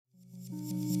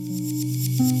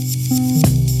Welcome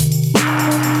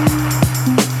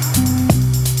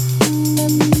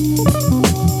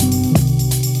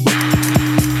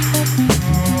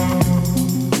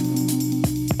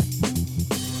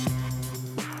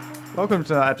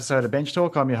to another episode of Bench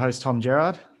Talk. I'm your host, Tom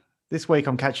Gerard. This week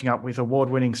I'm catching up with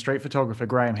award-winning street photographer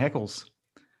Graeme Heckels.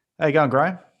 How you going,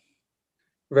 Graeme?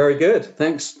 Very good.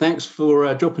 Thanks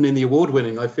for dropping in the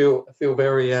award-winning. I feel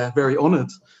very honoured.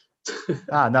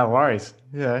 No worries.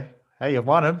 Yeah, hey, you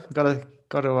won him. Got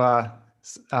to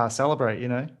celebrate. You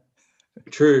know.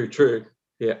 True.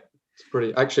 Yeah, it's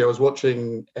pretty. Actually, I was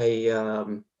watching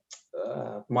a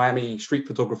Miami Street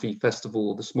Photography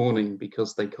Festival this morning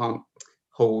because they can't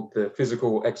hold the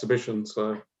physical exhibition,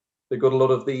 so they've got a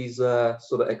lot of these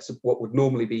sort of what would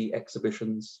normally be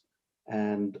exhibitions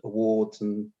and awards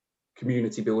and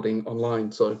community building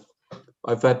online. So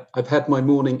I've had my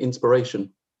morning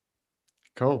inspiration.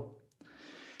 Cool.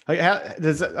 I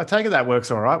take it that works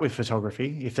all right with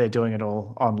photography if they're doing it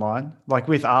all online. Like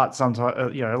with art, sometimes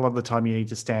a lot of the time you need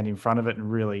to stand in front of it and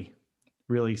really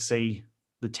see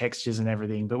the textures and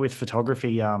everything. But with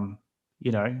photography,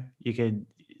 you could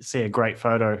see a great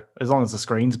photo as long as the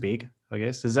screen's big, I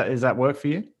guess. Does that work for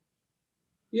you?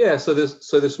 Yeah. So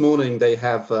this morning they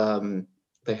have the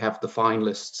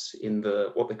finalists in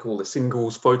what they call the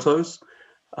singles photos,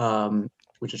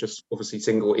 which are just obviously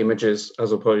single images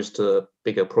as opposed to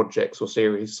bigger projects or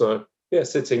series. So yeah,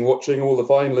 sitting watching all the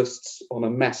finalists on a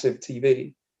massive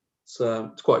TV. So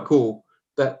it's quite cool.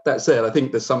 That said, I think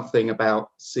there's something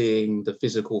about seeing the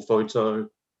physical photo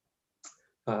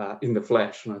in the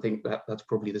flesh, and I think that's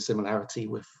probably the similarity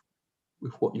with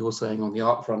what you're saying on the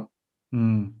art front.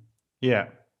 Yeah.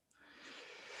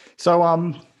 So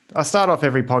I start off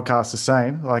every podcast the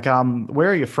same. Like, where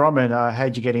are you from, and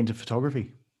how'd you get into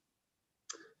photography?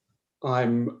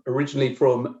 I'm originally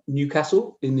from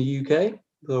Newcastle in the UK,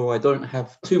 though I don't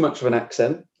have too much of an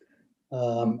accent.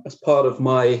 As part of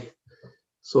my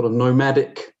sort of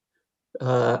nomadic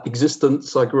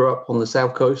existence, I grew up on the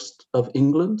south coast of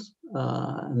England,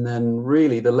 and then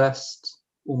really the last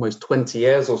almost 20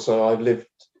 years or so, I've lived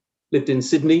in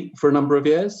Sydney for a number of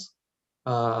years.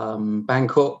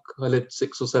 Bangkok, I lived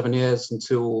 6 or 7 years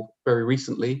until very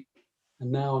recently,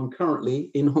 and now I'm currently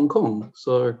in Hong Kong.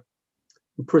 So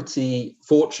I'm pretty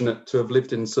fortunate to have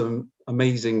lived in some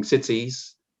amazing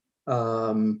cities,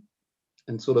 and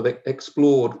sort of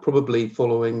explored, probably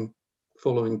following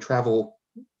travel.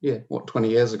 20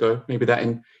 years ago, maybe that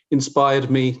inspired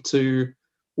me to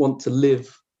want to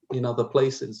live in other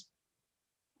places.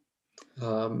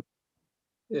 Cool.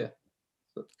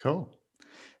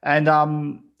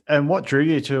 And what drew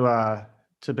you to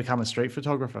become a street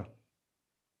photographer?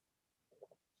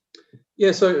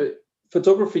 Yeah, so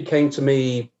photography came to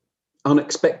me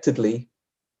unexpectedly,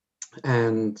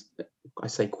 and I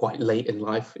say quite late in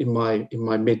life, in my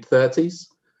mid-30s.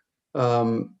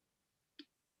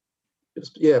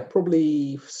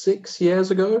 Probably 6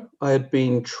 years ago, I had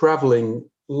been traveling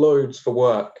loads for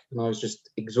work, and I was just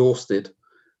exhausted,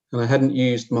 and I hadn't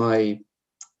used my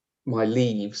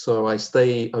leave, so I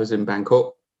was in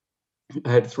Bangkok.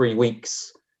 I had 3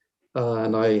 weeks,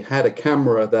 and I had a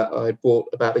camera that I bought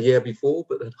about a year before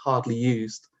but had hardly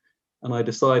used, and I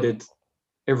decided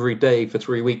every day for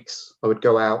 3 weeks I would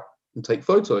go out and take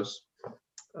photos.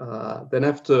 Then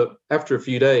after a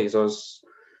few days, I was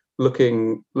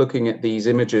looking at these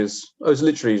images. I was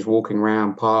literally just walking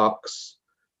around parks,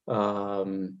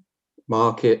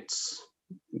 markets,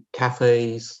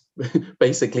 cafes,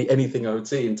 basically anything I would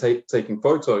see, and taking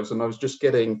photos. And I was just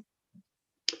getting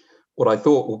what I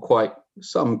thought were quite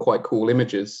cool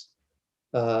images.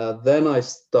 Then I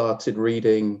started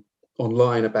reading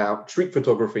online about street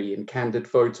photography and candid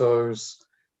photos,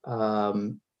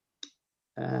 and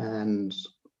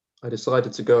I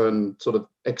decided to go and sort of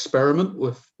experiment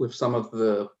with some of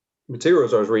the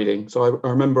materials I was reading. So I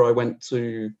remember I went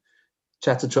to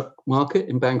Chatuchak Market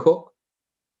in Bangkok.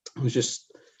 I was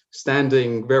just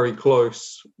standing very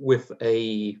close with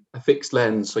a fixed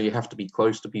lens, so you have to be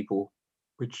close to people,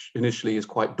 which initially is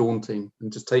quite daunting,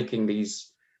 and just taking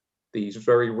these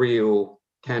very real,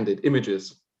 candid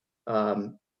images.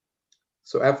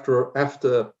 So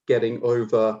after getting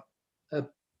over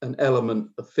an element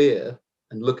of fear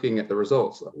and looking at the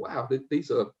results, like, wow,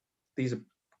 these are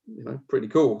pretty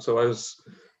cool. So I was,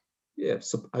 I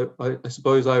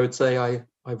suppose I would say I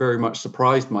very much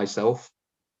surprised myself.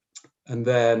 And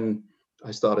then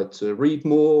I started to read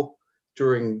more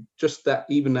during just that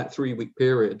 3-week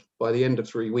period. By the end of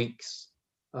 3 weeks,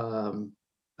 I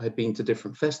had been to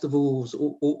different festivals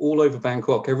all over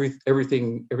Bangkok,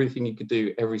 everything you could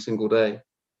do every single day.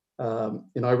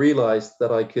 And I realized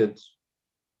that I could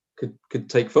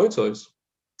take photos.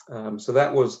 So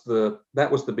that was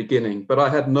the beginning. But I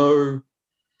had no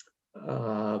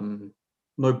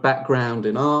background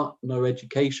in art, no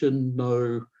education,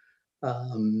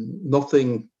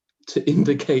 nothing to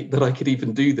indicate that I could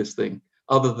even do this thing,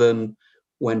 other than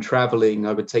when traveling,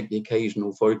 I would take the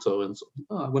occasional photo and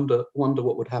I wonder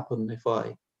what would happen if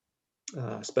I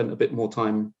spent a bit more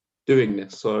time doing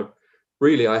this. So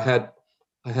really, I had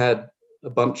a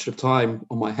bunch of time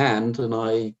on my hand, and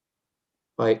I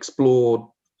explored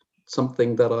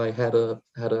something that I had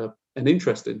an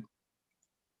interest in.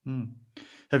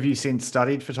 Have you since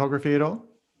studied photography at all?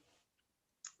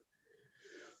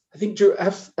 I think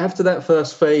after that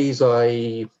first phase,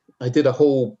 I did a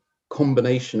whole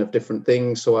combination of different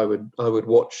things. So I would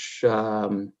watch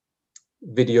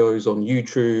videos on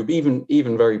YouTube,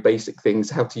 even very basic things,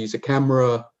 how to use a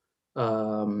camera,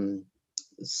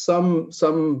 some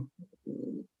sort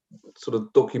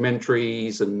of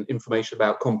documentaries and information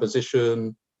about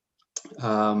composition.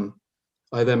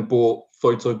 I then bought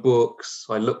photo books.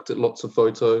 I looked at lots of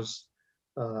photos.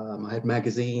 I had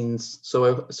magazines.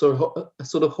 So a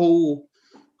sort of whole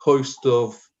host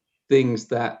of things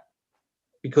that,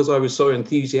 because I was so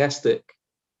enthusiastic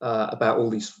about all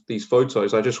these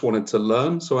photos, I just wanted to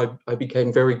learn. So I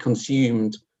became very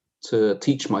consumed to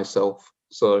teach myself.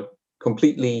 So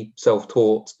completely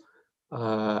self-taught.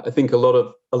 I think a lot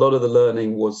of the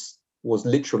learning was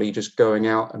literally just going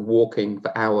out and walking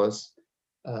for hours,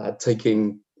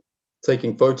 taking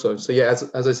photos. So yeah,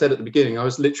 as I said at the beginning, I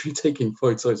was literally taking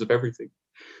photos of everything.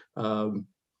 I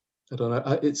don't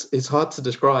know. It's hard to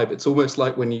describe. It's almost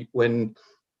like when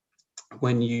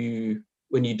you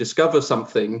discover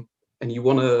something and you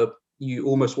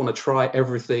almost want to try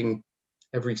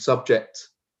every subject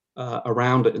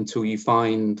around it until you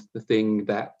find the thing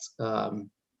that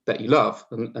you love.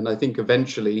 And I think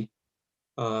eventually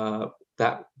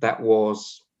that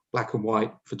was black and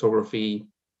white photography,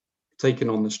 taken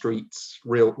on the streets,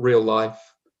 real life,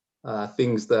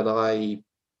 things that I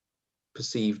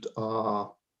perceived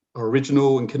are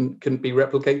original and couldn't be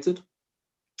replicated.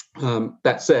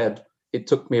 That said, it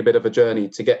took me a bit of a journey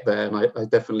to get there, and I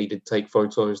definitely did take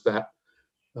photos that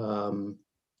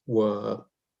were,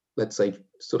 let's say,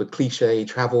 sort of cliche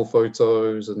travel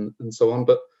photos and so on.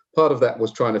 But part of that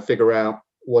was trying to figure out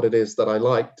what it is that I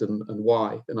liked and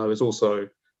why. And I was also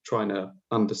trying to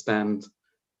understand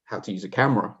how to use a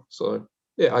camera. So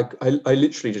yeah, I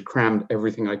literally just crammed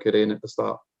everything I could in at the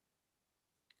start.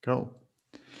 Cool.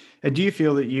 And do you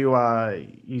feel that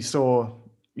you saw,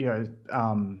 you know,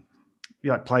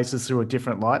 like places through a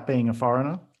different light being a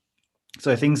foreigner?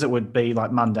 So things that would be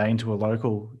like mundane to a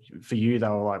local, for you, they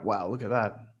were like, wow, look at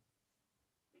that.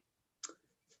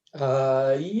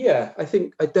 Yeah, I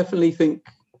definitely think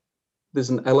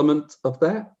there's an element of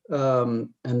that.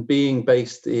 And being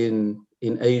based in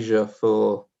Asia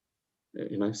for,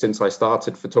 since I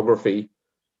started photography,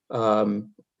 and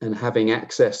having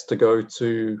access to go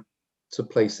to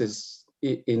places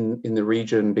in the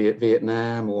region, be it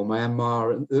Vietnam or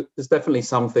Myanmar, there's definitely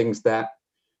some things that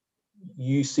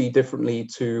you see differently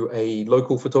to a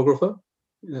local photographer,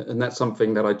 and that's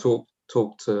something that I talk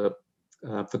to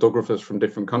photographers from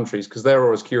different countries, because they're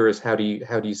always curious, how do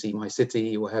you see my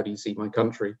city, or how do you see my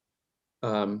country?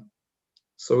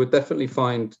 So we definitely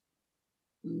find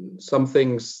some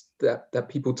things that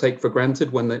people take for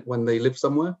granted when they live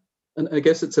somewhere. And I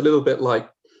guess it's a little bit like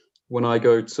when I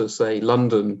go to, say,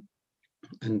 London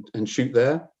and shoot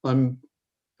there. I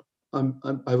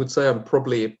would say I'm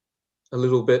probably a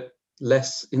little bit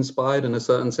less inspired in a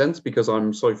certain sense, because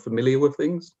I'm so familiar with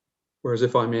things. Whereas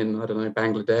if I'm in, I don't know,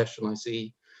 Bangladesh, and I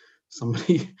see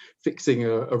somebody fixing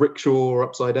a rickshaw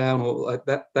upside down, or like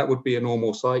that would be a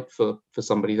normal sight for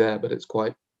somebody there. But it's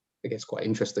quite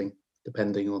interesting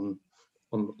depending on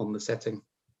the setting.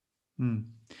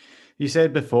 You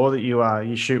said before that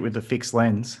you shoot with a fixed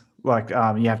lens, like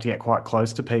you have to get quite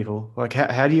close to people. Like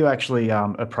how do you actually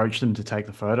approach them to take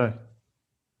the photo?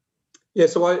 Yeah,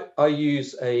 so I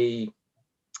use a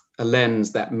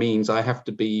lens that means I have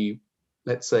to be,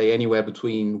 let's say, anywhere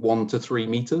between 1 to 3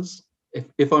 meters.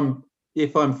 If I'm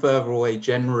further away,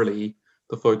 generally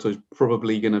the photo's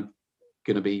probably gonna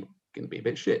be a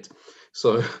bit shit.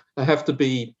 So I have to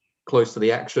be close to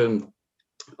the action.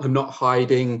 I'm not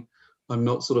hiding. I'm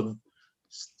not sort of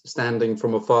standing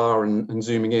from afar and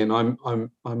zooming in. I'm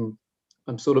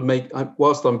sort of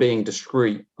whilst I'm being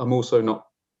discreet, I'm also not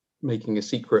making a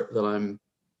secret that I'm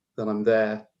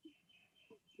there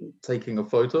taking a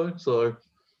photo. So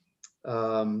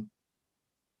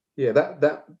yeah, but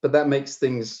that makes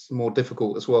things more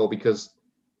difficult as well, because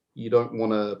you don't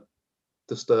want to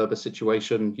disturb a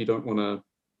situation. You don't want to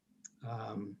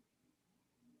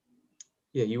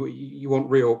yeah, you want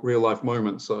real life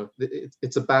moments. So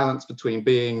it's a balance between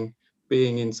being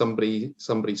in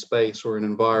somebody's space or an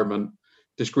environment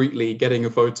discreetly, getting a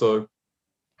photo.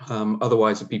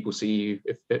 Otherwise, if people see you,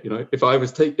 if I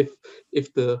was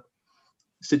if the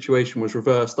situation was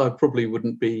reversed, I probably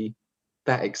wouldn't be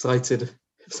that excited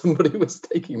if somebody was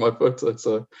taking my photo.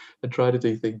 So I try to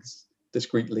do things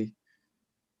discreetly.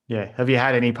 Yeah. Have you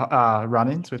had any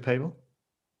run-ins with people?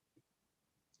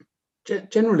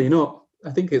 Generally not. I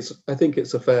think it's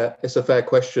a fair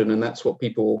question, and that's what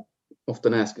people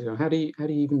often ask. How do you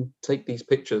even take these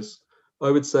pictures?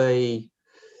 I would say,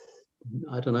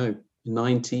 I don't know,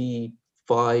 95%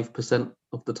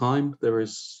 of the time there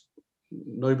is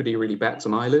nobody really bats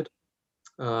an eyelid.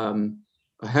 Um,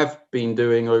 I have been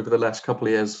doing over the last couple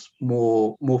of years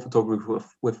more photography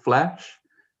with flash,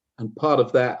 and part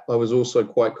of that I was also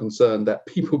quite concerned that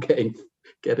people getting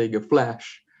a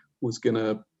flash was going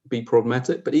to be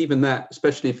problematic. But even that,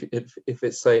 especially if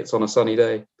it's, say, it's on a sunny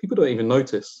day, people don't even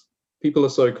notice. People are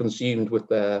so consumed with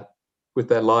their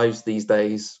lives these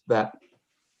days that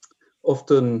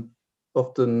often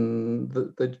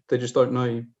they just don't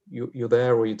know you're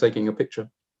there or you're taking a picture.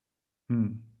 Hmm.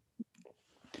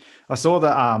 I saw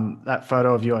that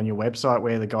photo of you on your website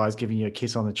where the guy's giving you a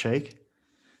kiss on the cheek.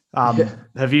 Yeah.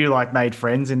 Have you like made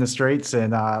friends in the streets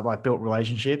and like built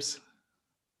relationships?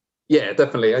 Yeah,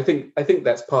 definitely. I think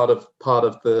that's part of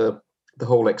the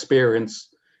whole experience.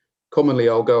 Commonly,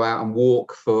 I'll go out and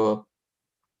walk for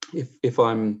if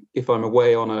I'm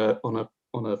away on a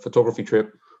photography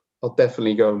trip. I'll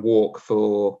definitely go and walk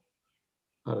for,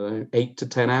 I don't know, 8 to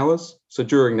 10 hours. So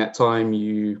during that time,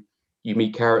 you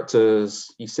meet characters,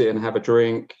 you sit and have a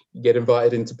drink, you get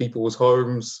invited into people's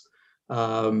homes.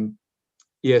 Um,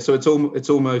 yeah, so it's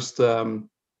almost part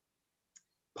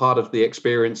of the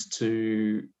experience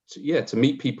to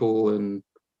meet people. And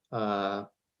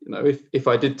if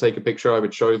I did take a picture, I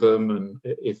would show them, and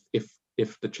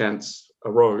if the chance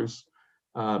arose.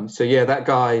 So yeah, that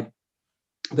guy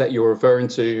that you're referring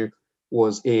to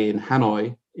was in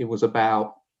Hanoi. It was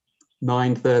about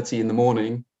 9:30 in the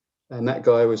morning, and that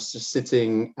guy was just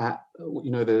sitting at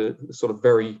the sort of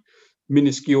very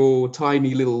minuscule,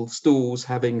 tiny little stools,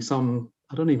 having some,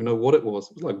 I don't even know what it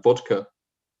was. It was like vodka.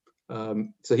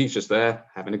 So he's just there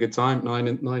having a good time, nine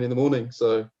in the morning.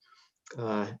 So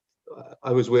uh,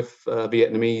 I was with a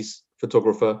Vietnamese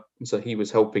photographer, and so he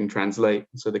was helping translate.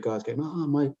 And so the guy's going,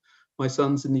 "Oh, my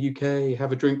son's in the UK.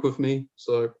 Have a drink with me."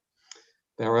 So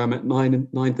there I am at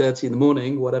 9:30 in the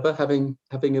morning, whatever, having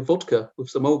a vodka with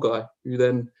some old guy who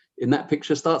then in that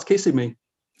picture starts kissing me.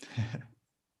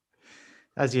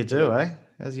 As you do, So eh?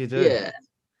 As you do. yeah,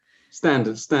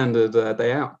 standard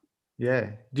day out.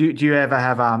 Yeah. Do you ever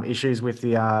have issues with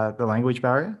the language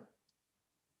barrier?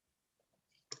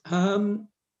 Um,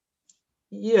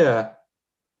 yeah,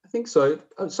 I think so.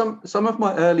 Some of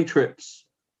my early trips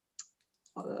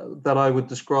that I would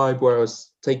describe where I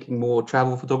was taking more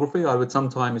travel photography, I would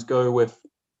sometimes go with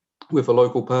a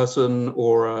local person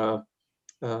or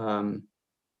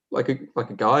like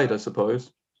a guide, I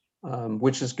suppose,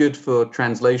 which is good for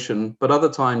translation. But other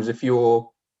times, if you're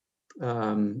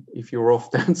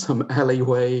off down some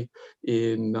alleyway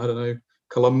in, I don't know,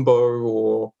 Colombo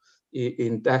or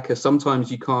in Dhaka, sometimes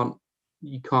you can't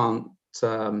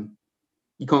um,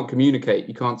 you can't communicate.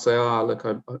 You can't say, look,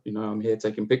 I'm here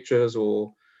taking pictures,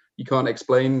 or you can't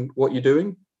explain what you're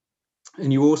doing.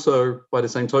 And you also, by the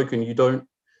same token, you don't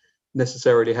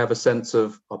necessarily have a sense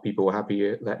of, are people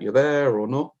happy that you're there or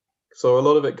not. So a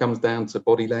lot of it comes down to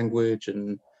body language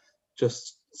and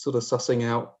just sort of sussing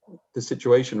out the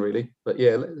situation, really. But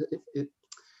yeah, it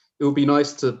would be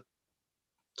nice to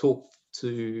talk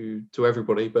to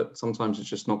everybody, but sometimes it's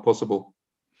just not possible.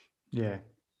 Yeah.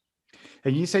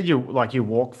 And you said you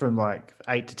walk from like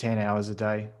 8 to 10 hours a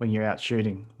day when you're out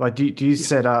shooting. Like, do you Yeah.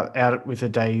 set out with a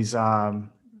day's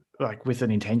like with an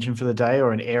intention for the day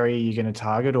or an area you're going to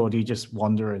target, or do you just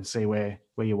wander and see where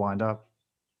you wind up?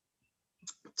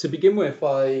 To begin with,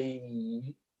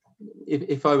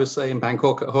 if I was, say, in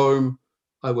Bangkok at home,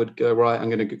 I would go, right, I'm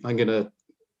gonna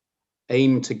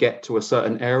aim to get to a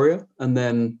certain area, and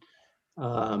then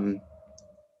um,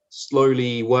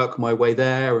 slowly work my way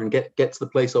there and get to the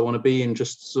place I want to be, and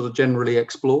just sort of generally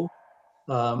explore.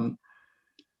 Um,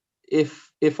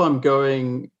 if I'm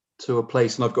going to a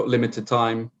place and I've got limited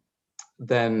time,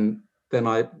 then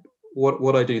I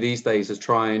what I do these days is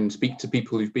try and speak to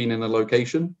people who've been in a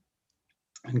location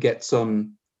and get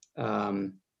um,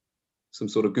 some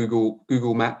sort of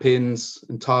Google Map pins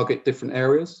and target different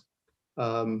areas,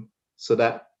 so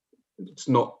that it's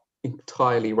not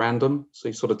entirely random. So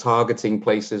you're sort of targeting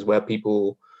places where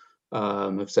people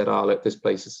have said, look, this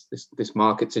place is this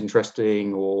market's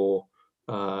interesting, or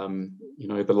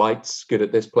the light's good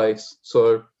at this place.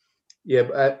 So yeah,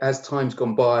 but as time's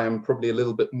gone by, I'm probably a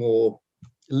little bit more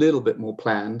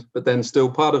planned. But then still,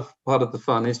 part of the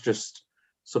fun is just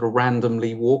sort of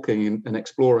randomly walking and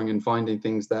exploring and finding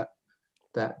things that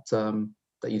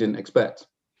you didn't expect.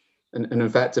 And in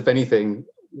fact, if anything,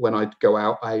 when I go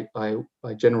out, I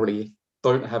generally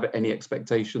don't have any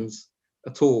expectations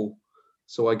at all.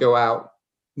 So I go out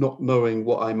not knowing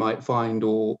what I might find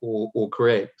or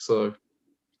create. So,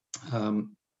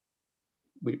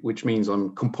 which means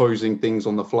I'm composing things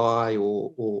on the fly,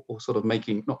 or sort of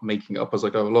not making up as I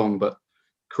go along, but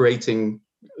creating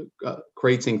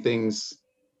things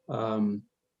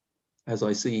as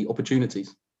I see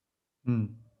opportunities.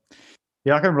 Mm.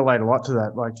 Yeah, I can relate a lot to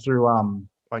that. Like through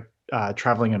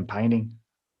traveling and painting.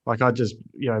 Like I just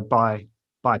buy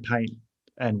paint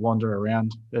and wander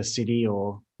around the city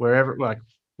or wherever I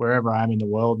am in the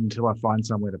world until I find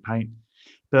somewhere to paint.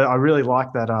 But I really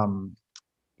like that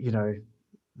you know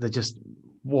the just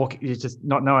you're just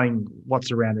not knowing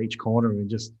what's around each corner and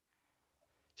just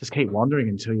keep wandering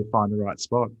until you find the right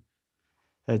spot.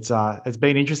 It's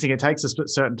been interesting. It takes a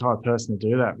certain type of person to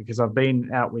do that, because I've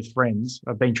been out with friends.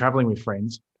 I've been traveling with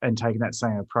friends and taking that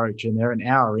same approach, and they're an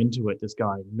hour into it, just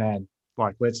going, man,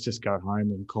 like let's just go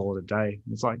home and call it a day.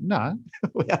 And it's like, no,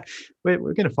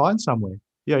 we're going to find somewhere.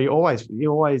 You always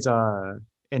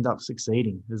end up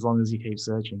succeeding as long as you keep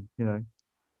searching.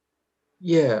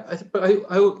 Yeah, but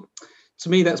to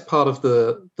me, that's part of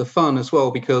the fun as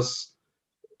well, because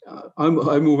I'm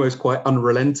almost quite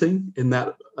unrelenting in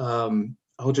that.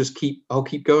 I'll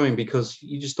keep going, because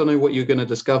you just don't know what you're going to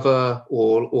discover,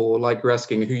 or like you're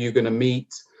asking, who you're going to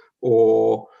meet,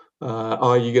 or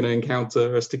are you going to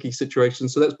encounter a sticky situation.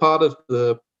 So that's part of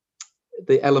the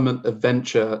element of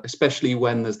venture, especially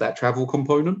when there's that travel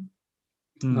component.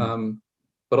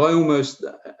 But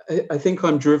I think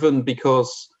I'm driven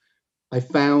because I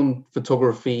found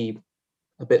photography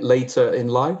a bit later in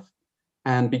life,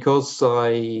 and because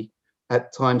I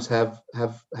at times have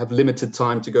limited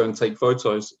time to go and take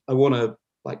photos, I want to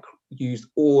use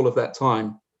all of that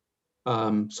time.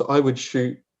 So I would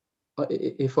shoot,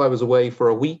 if I was away for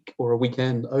a week or a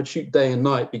weekend, I would shoot day and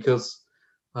night, because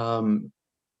I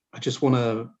just want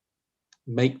to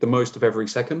make the most of every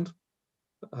second.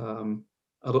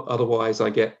 Otherwise, I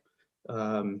get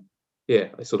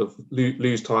I sort of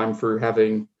lose time through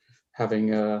having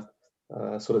a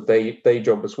sort of day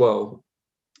job as well.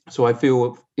 So I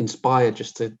feel inspired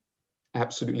just to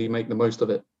absolutely make the most of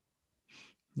it.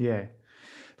 Yeah.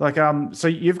 Like so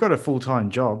you've got a full-time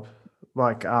job.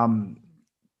 Like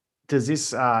does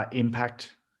this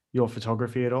impact your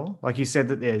photography at all? Like you said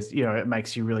that there's, it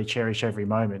makes you really cherish every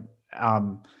moment.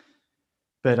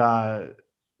 But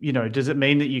does it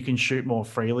mean that you can shoot more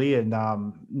freely, and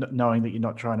knowing that you're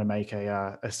not trying to make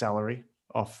a salary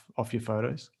off your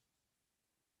photos?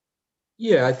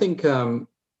 Yeah, I think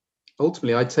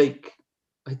ultimately I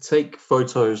take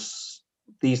photos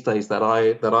these days that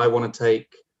I want to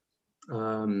take,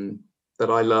 that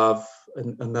I love,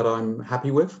 and that I'm happy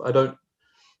with. I don't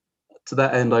To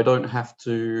that end, I don't have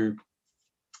to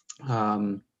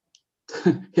I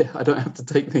don't have to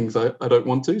take things I don't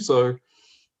want to. So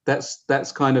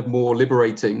that's kind of more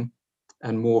liberating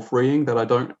and more freeing, that I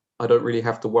don't really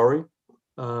have to worry.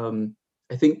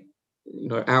 I think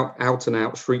out and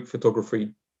out street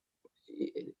photography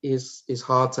is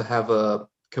hard to have a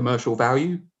commercial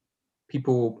value.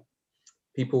 People,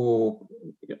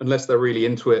 unless they're really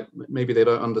into it, maybe they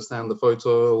don't understand the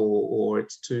photo, or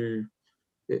it's too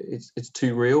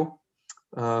real.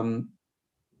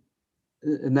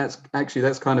 And that's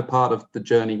kind of part of the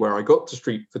journey where I got to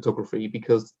street photography,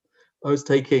 because I was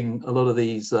taking a lot of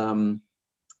these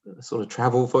sort of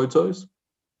travel photos.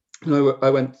 And I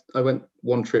went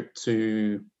one trip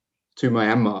to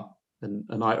Myanmar,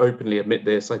 and I openly admit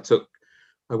this. I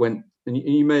went, and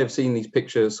you may have seen these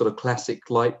pictures, sort of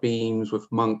classic light beams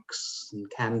with monks and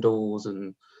candles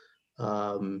and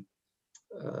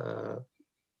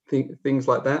things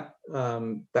like that,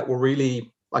 that were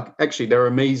really, actually they're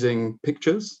amazing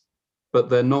pictures, but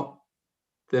they're not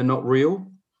real.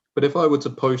 But if I were to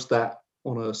post that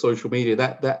on a social media,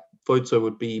 that photo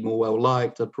would be more well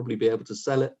liked. I'd probably be able to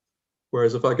sell it.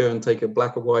 Whereas if I go and take a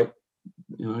black or white,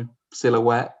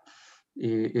 silhouette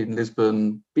in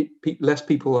Lisbon, less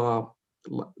people are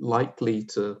likely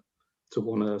to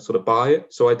want to sort of buy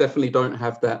it. So I definitely don't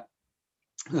have that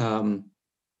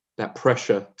that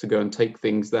pressure to go and take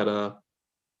things that are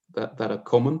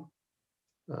common,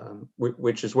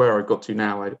 which is where I got to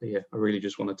now. I really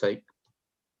just want to take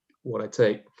what I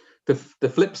take. The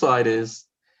flip side is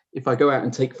if I go out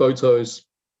and take photos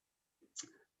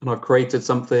and I've created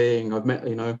something, I've met,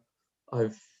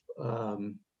 I've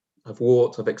I've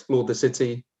walked, I've explored the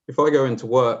city. If I go into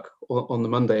work on the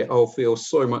Monday, I'll feel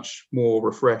so much more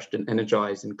refreshed and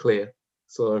energized and clear.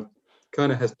 So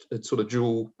kind of has a sort of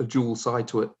dual side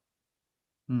to it.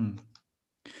 Hmm.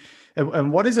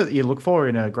 And what is it that you look for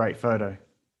in a great photo?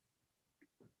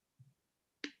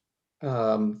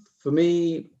 For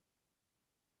me,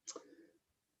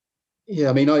 yeah,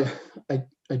 I mean, I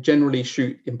generally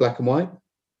shoot in black and white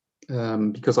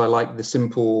because I like the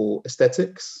simple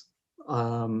aesthetics.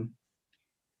 I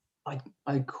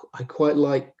quite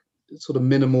like sort of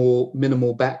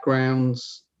minimal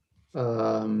backgrounds.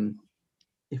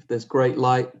 If there's great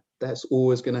light, that's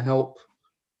always going to help.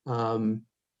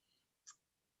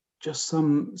 Just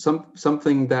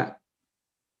something that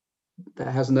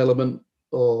has an element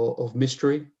of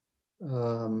mystery.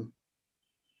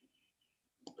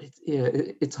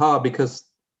 It's hard because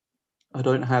I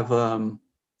don't have,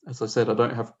 as I said, I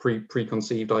don't have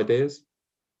preconceived ideas.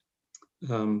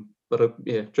 But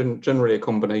generally a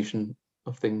combination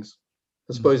of things.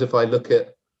 I suppose if I look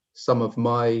at some of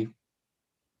my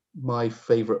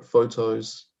favorite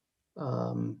photos,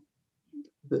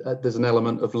 there's an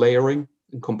element of layering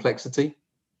and complexity,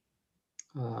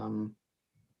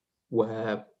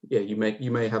 where you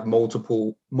may have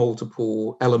multiple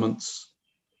elements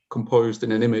composed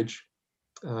in an image.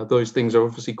 Those things are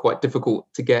obviously quite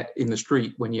difficult to get in the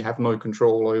street when you have no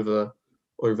control over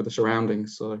the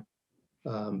surroundings. So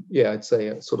I'd say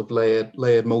it's sort of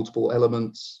layered multiple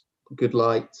elements, good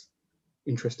light,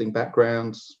 interesting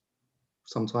backgrounds,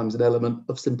 sometimes an element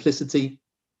of simplicity.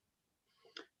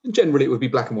 And generally, it would be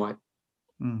black and white.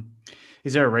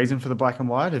 Is there a reason for the black and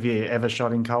white? Have you ever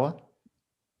shot in color?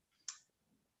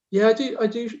 Yeah, I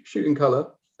do shoot in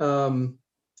color,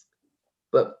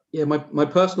 but yeah, my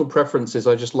personal preference is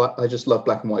I just love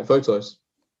black and white photos.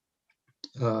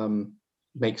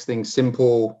 Makes things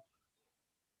simple.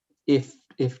 If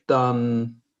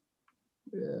done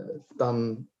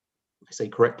I say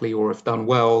correctly, or if done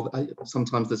well,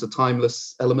 sometimes there's a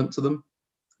timeless element to them.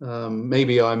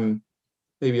 Maybe I'm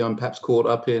perhaps caught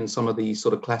up in some of these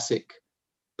sort of classic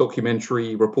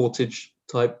documentary reportage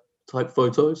type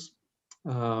photos.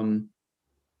 But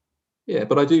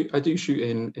I do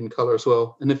shoot in color as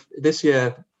well. And if this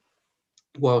year,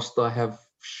 whilst I have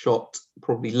shot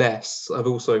probably less, I've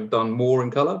also done more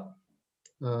in color.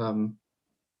 But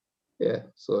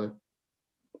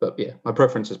my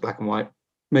preference is black and white.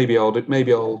 Maybe I'll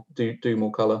do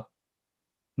more color.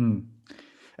 And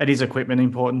is equipment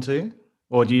important to you?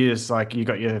 Or do you just you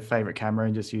got your favorite camera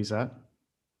and just use that?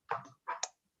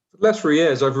 For the last 3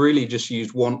 years, I've really just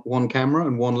used one camera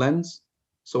and one lens.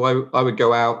 So I would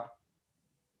go out.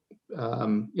 I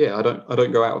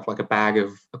don't go out with like a bag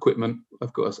of equipment.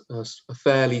 I've got a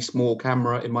fairly small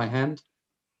camera in my hand.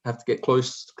 I have to get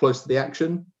close to the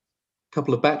action. A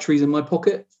couple of batteries in my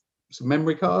pocket, some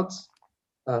memory cards,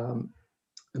 and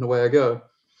away I go.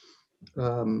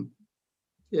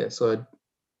 So I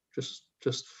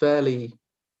just fairly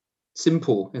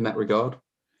simple in that regard.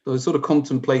 So I was sort of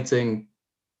contemplating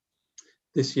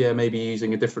this year maybe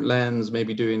using a different lens,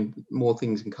 maybe doing more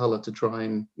things in color to try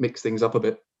and mix things up a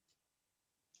bit.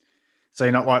 So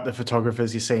you're not like the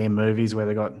photographers you see in movies where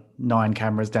they've got 9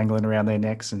 cameras dangling around their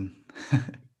necks and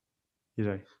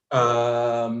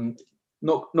Not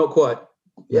quite.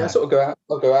 Yeah, no.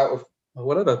 I'll go out with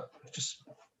whatever.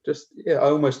 I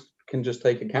almost can just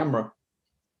take a camera.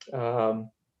 But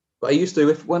I used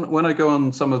to, when I go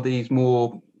on some of these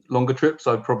more longer trips,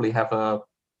 I'd probably have a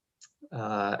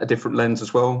different lens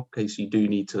as well, in case you do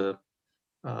need to,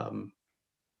 I don't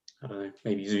know,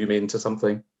 maybe zoom into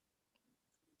something.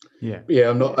 Yeah.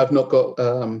 Yeah, I've not got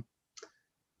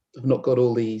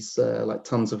all these like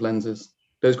tons of lenses.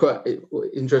 It was quite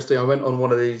interesting. I went on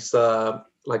one of these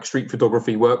like street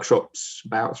photography workshops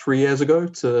about 3 years ago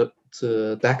to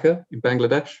Dhaka in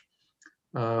Bangladesh.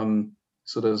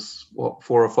 So there's 4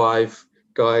 or 5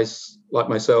 guys like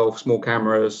myself, small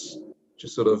cameras,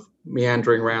 just sort of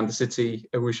meandering around the city,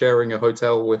 and we're sharing a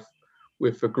hotel with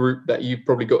a group that you've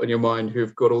probably got in your mind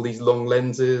who've got all these long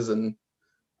lenses. And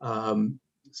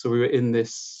so we were in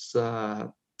this,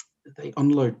 they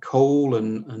unload coal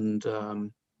and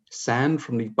sand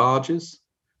from these barges.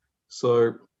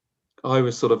 So I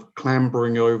was sort of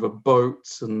clambering over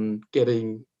boats and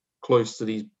getting close to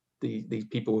these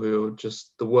people who are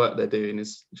just, the work they're doing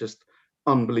is just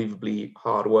unbelievably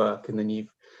hard work. And then you've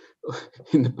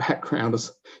in the background,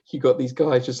 you got these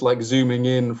guys just like zooming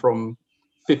in from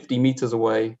 50 meters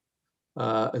away,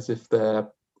 as if they're,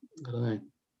 I don't know,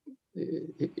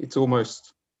 it's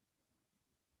almost,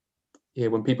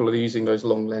 when people are using those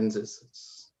long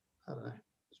lenses, I don't know,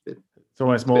 It's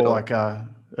almost it's a bit more odd. like a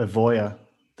voyeur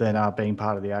than being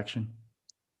part of the action.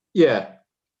 Yeah.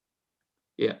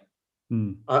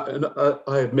 Hmm.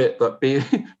 I admit that being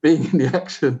being in the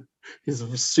action is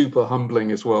super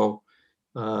humbling as well.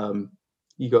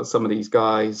 You got some of these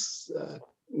guys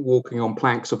walking on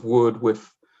planks of wood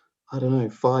with, I don't know,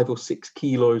 5 or 6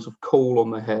 kilos of coal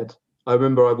on their head. I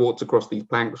remember I walked across these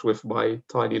planks with my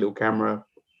tiny little camera,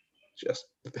 just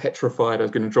petrified I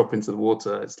was going to drop into the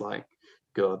water. It's like,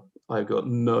 God, I've got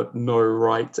no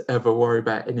right to ever worry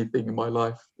about anything in my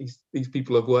life. These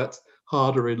people have worked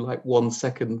harder in like 1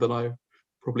 second than I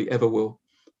probably ever will.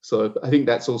 So I think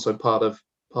that's also part of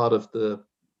the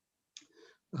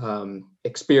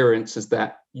experience, is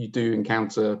that you do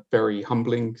encounter very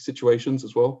humbling situations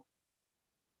as well.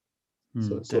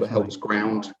 So it sort of Definitely. helps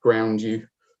ground you.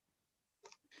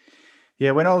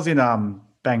 Yeah, when I was in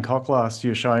Bangkok last,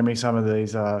 you were showing me some of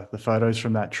these the photos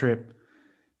from that trip,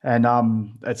 and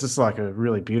it's just like a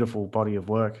really beautiful body of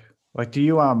work. Like, do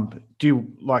you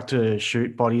like to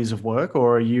shoot bodies of work,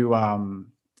 or are you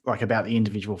like about the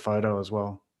individual photo as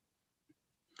well?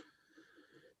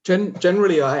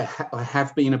 Generally, I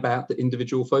have been about the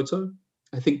individual photo.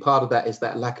 I think part of that is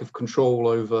that lack of control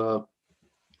over,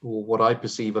 or what I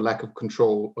perceive a lack of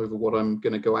control over, what I'm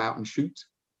going to go out and shoot.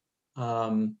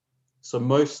 So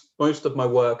most of my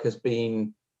work has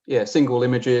been, single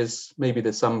images. Maybe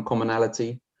there's some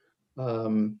commonality.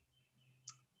 Um,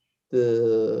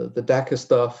 the Dakar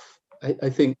stuff,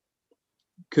 I think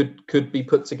could be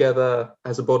put together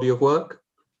as a body of work.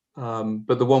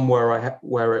 But the one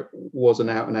where it was an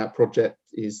out and out project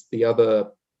is the other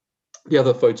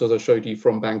photos I showed you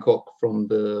from Bangkok, from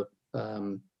the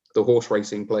horse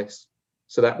racing place.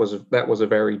 So that was a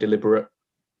very deliberate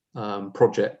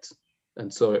project,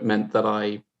 and so it meant that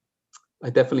I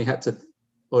definitely had to,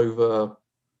 over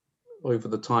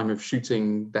the time of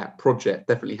shooting that project,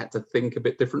 definitely had to think a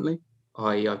bit differently.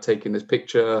 I've taken this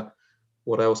picture.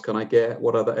 What else can I get?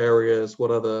 What other areas?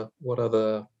 What other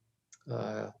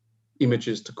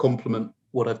images to complement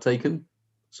what I've taken?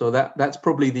 So that's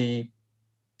probably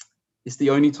it's the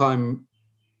only time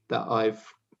that I've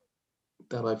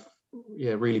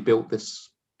really built this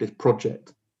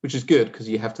project, which is good because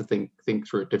you have to think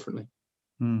through it differently.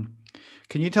 Hmm.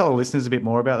 Can you tell the listeners a bit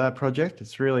more about that project?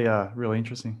 It's really really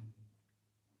interesting.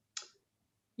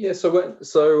 Yeah. So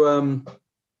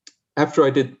after I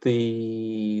did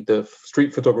the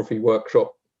street photography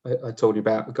workshop, I told you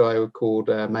about, a guy called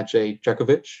Maciej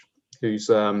Jakovic,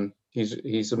 who's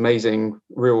he's amazing,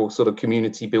 real sort of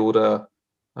community builder,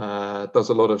 does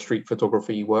a lot of street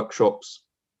photography workshops,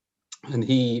 and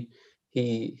he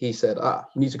said,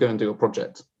 you need to go and do a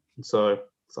project. And so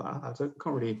I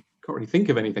can't really think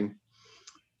of anything.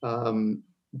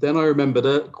 Then I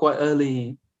remembered quite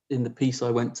early in the piece,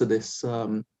 I went to this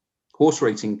horse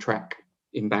racing track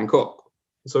in Bangkok.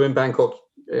 So in Bangkok,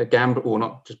 or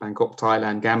not just Bangkok,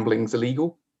 Thailand, gambling's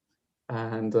illegal,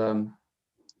 and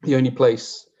the only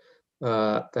place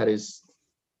that is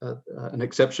an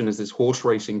exception is this horse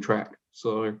racing track.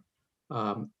 So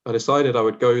I decided I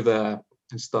would go there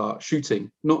and start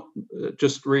shooting, not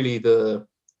just really the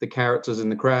characters in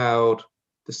the crowd,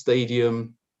 the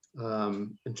stadium,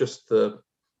 and just the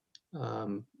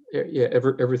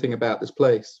everything about this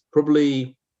place.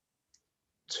 Probably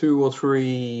 2 or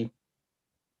 3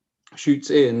 shoots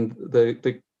in,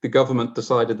 the government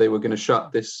decided they were going to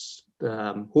shut this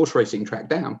horse racing track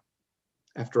down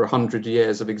after 100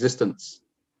 years of existence.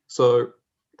 So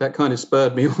that kind of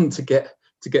spurred me on to get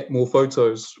more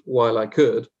photos while I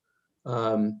could.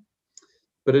 But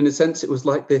in a sense, it was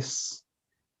like this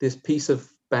piece of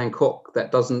Bangkok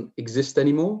that doesn't exist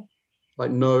anymore.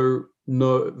 Like no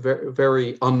very,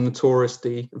 very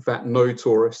untouristy, in fact, no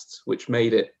tourists, which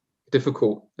made it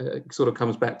difficult. It sort of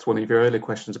comes back to one of your earlier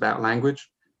questions about language.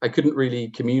 I couldn't really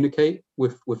communicate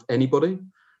with anybody,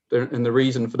 and the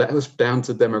reason for that was down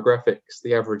to demographics.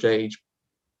 The average age,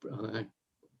 I don't know,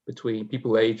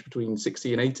 aged between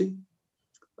 60 and 80.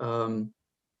 And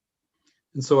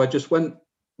so I just went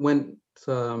week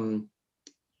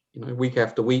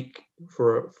after week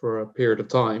for a period of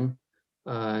time,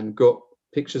 and got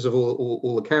pictures of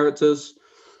all the characters.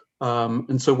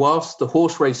 And so whilst the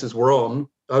horse races were on,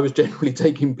 I was generally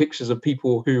taking pictures of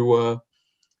people who were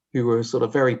sort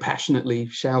of very passionately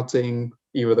shouting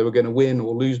either they were going to win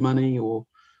or lose money, or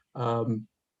so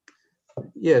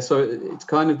it's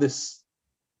kind of this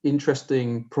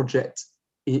interesting project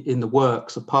in the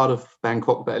works, a part of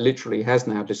Bangkok that literally has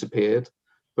now disappeared,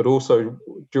 but also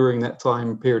during that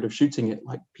time period of shooting it,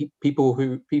 like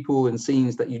people and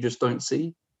scenes that you just don't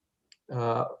see.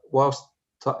 Whilst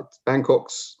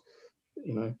Bangkok's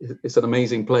it's an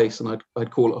amazing place, and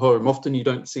I'd call it home. Often you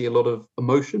don't see a lot of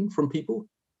emotion from people,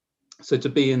 so to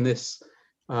be in this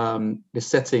this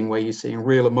setting where you're seeing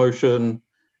real emotion,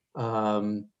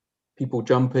 people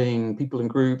jumping, people in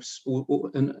groups,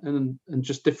 and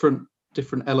just different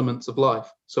elements of life.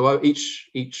 So each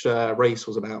race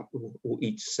was about, or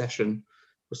each session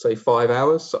was, say, 5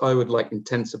 hours. So I would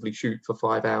intensively shoot for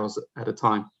 5 hours at a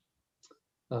time.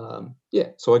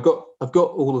 So I've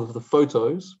got all of the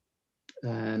photos,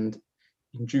 and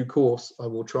in due course I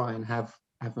will try and have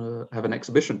an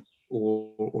exhibition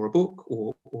or a book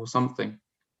or something.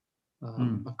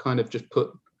 I've kind of just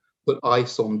put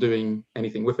ice on doing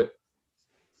anything with it.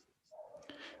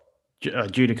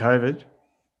 Due to COVID?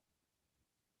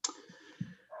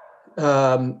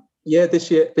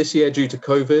 This year due to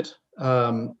COVID,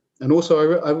 and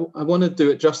also I want to do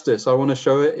it justice. I want to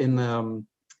show it in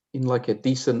a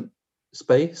decent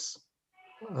space.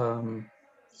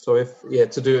 So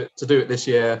to do it this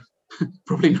year,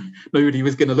 probably nobody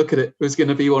was going to look at it. It was going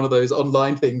to be one of those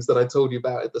online things that I told you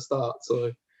about at the start.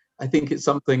 So I think it's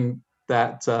something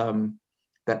that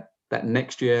that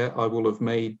next year I will have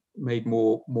made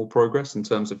more progress in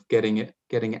terms of getting it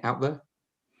out there.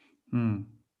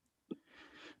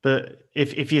 But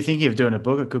if you're thinking of doing a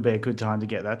book, it could be a good time to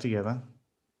get that together.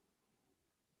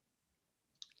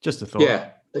 Just a thought.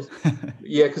 Yeah,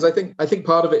 because I think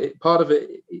part of it,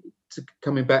 to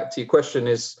coming back to your question,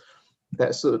 is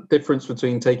that sort of difference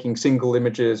between taking single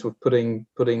images with putting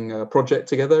a project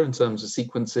together in terms of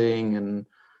sequencing, and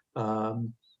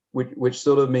which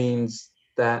sort of means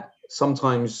that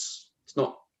sometimes it's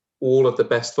not all of the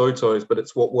best photos, but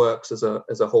it's what works as a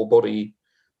whole body,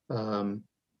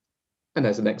 and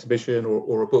as an exhibition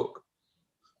or a book.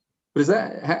 But is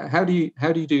that how do you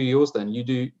do yours then?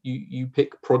 You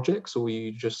pick projects, or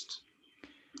you just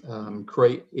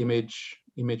create image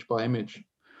by image?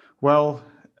 Well,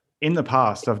 in the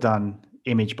past, I've done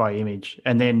image by image,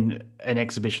 and then an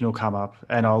exhibition will come up,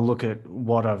 and I'll look at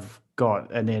what I've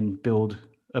got, and then build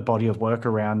a body of work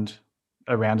around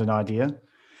an idea.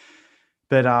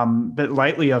 But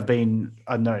lately, I've been,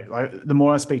 I don't know, the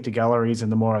more I speak to galleries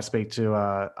and the more I speak to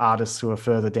artists who are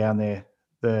further down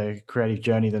the creative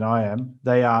journey than I am,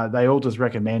 they all just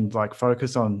recommend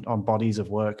focus on bodies of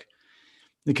work,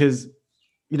 because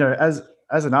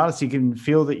as an artist, you can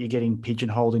feel that you're getting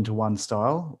pigeonholed into one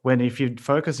style, when if you're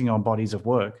focusing on bodies of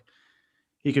work,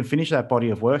 you can finish that body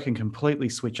of work and completely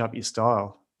switch up your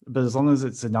style. But as long as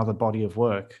it's another body of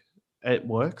work, it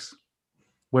works.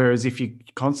 Whereas if you're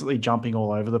constantly jumping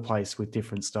all over the place with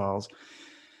different styles,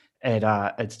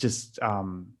 it's just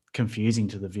confusing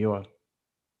to the viewer.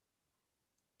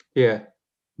 Yeah.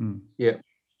 Yeah.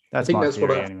 That's my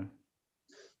theory anyway.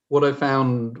 What I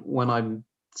found when I'm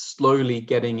slowly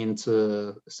getting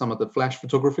into some of the flash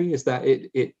photography is that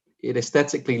it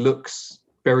aesthetically looks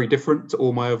very different to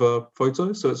all my other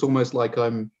photos. So it's almost like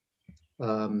I'm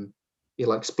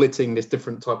splitting this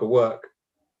different type of work.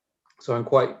 So I'm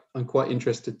quite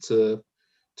interested to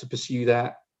pursue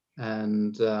that,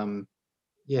 and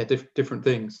different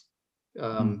things.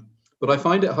 But I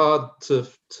find it hard to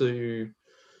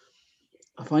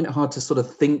sort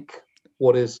of think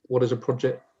what is a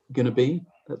project going to be.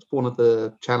 That's one of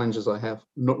the challenges I have.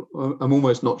 I'm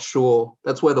almost not sure.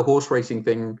 That's where the horse racing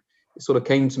thing sort of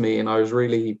came to me, and I was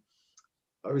really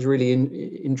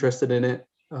interested in it.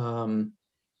 And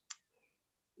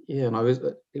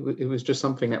it was just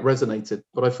something that resonated.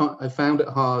 But I found it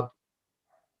hard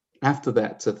after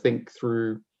that to think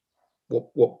through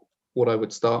what I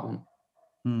would start on.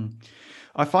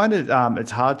 I find it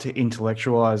it's hard to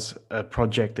intellectualize a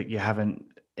project that you haven't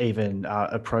even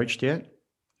approached yet.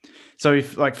 So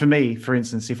if, for me, for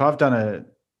instance, if I've done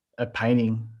a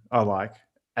painting I like,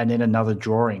 and then another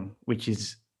drawing, which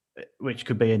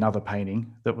could be another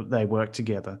painting, that they work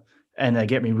together and they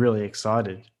get me really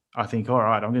excited, I think, all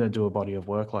right, I'm going to do a body of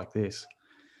work like this.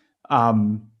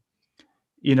 Whereas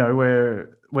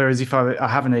if I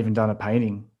haven't even done a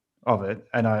painting of it,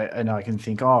 and I can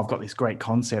think, oh, I've got this great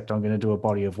concept, I'm going to do a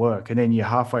body of work, and then you're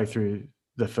halfway through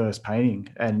the first painting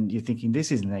and you're thinking,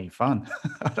 this isn't any fun.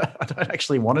 I don't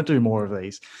actually want to do more of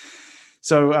these.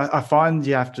 So I find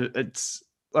you have to, it's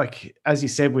like, as you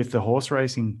said with the horse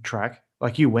racing track,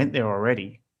 you went there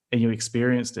already and you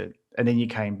experienced it, and then you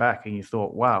came back and you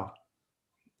thought, wow,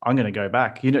 I'm going to go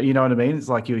back. You know what I mean? It's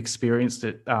like you experienced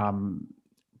it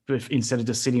instead of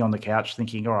just sitting on the couch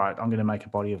thinking, all right, I'm going to make a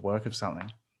body of work of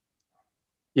something.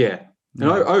 Yeah.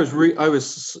 And I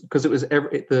was because it was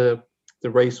the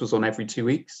race was on every 2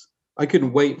 weeks. I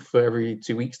couldn't wait for every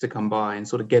 2 weeks to come by and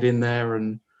sort of get in there.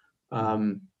 And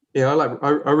I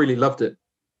really loved it. I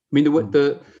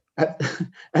mean, at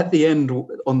at the end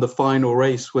on the final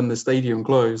race when the stadium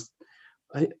closed,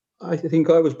 I think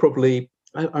I was probably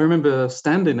I remember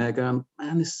standing there going,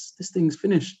 man, this thing's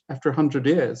finished after 100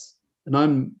 years, and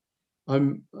I'm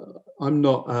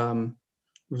not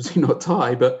obviously not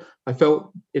Thai, but I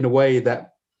felt in a way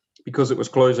that because it was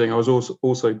closing, I was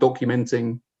also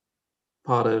documenting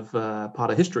part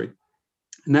of history,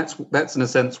 and that's in a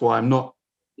sense why I'm not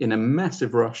in a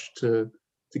massive rush to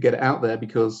get it out there,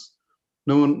 because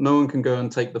no one can go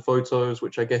and take the photos,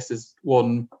 which I guess is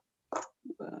one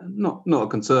not a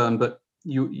concern, but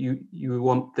you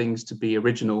want things to be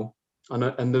original.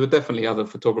 And there were definitely other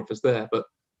photographers there, but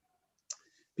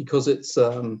because it's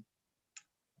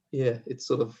it's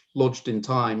sort of lodged in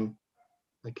time,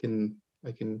 I can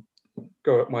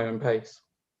go at my own pace.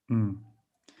 Mm.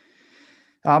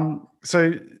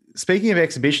 So speaking of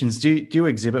exhibitions, do you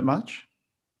exhibit much?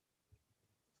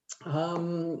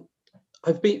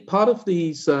 I've been part of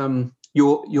these.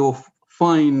 Your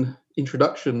fine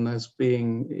introduction as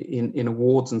being in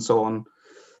awards and so on.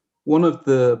 One of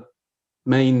the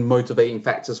main motivating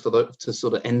factors to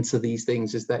sort of enter these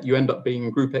things is that you end up being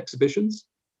in group exhibitions.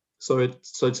 So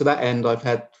to that end, I've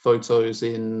had photos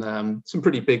in some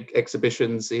pretty big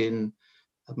exhibitions in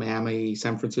Miami,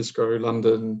 San Francisco,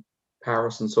 London,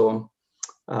 Paris, and so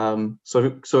on.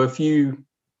 So a few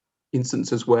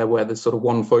instances where there's sort of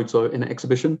one photo in an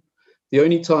exhibition. The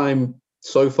only time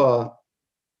so far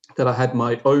that I had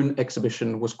my own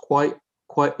exhibition was quite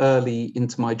early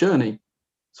into my journey.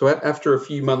 So after a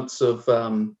few months of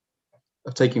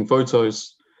taking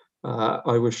photos,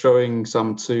 I was showing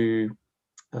some to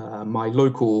my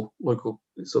local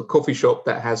sort of coffee shop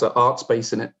that has an art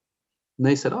space in it, and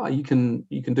they said, you can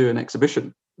do an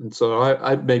exhibition. And so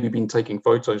I'd maybe been taking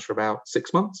photos for about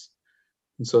 6 months.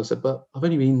 And so I said, but I've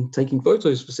only been taking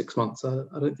photos for 6 months.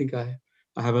 I don't think I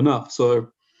have enough.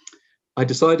 So I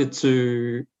decided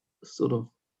to sort of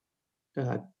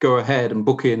go ahead and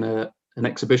book in an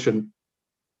exhibition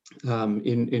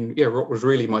in what was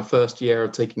really my first year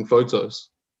of taking photos.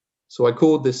 So I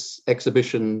called this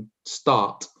exhibition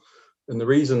Start. And the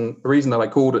reason that I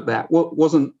called it that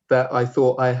wasn't that I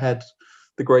thought I had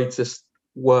the greatest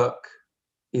work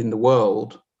in the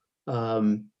world,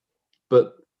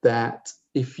 but that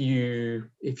if you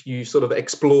sort of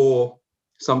explore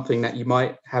something that you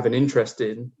might have an interest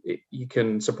in, you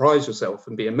can surprise yourself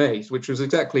and be amazed, which was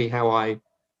exactly how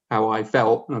I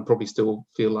felt, and I probably still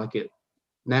feel like it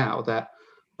now. That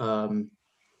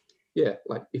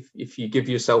like if you give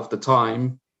yourself the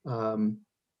time and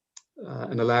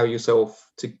allow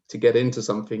yourself to get into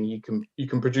something, you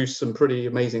can produce some pretty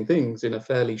amazing things in a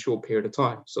fairly short period of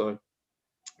time. So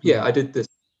I did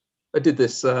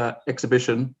this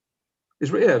exhibition.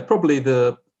 It's probably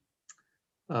the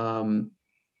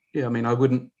I mean, I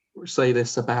wouldn't say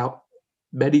this about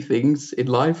many things in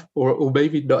life, or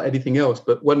maybe not anything else,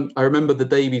 but when I remember the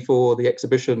day before the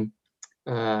exhibition,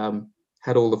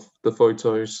 had all the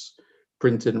photos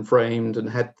printed and framed, and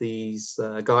had these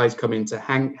guys come in to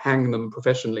hang them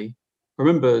professionally. I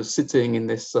remember sitting in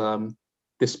this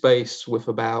space with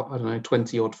about, I don't know,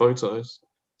 20 odd photos.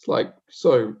 It's like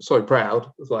so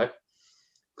proud. It's like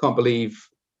can't believe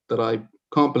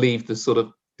the sort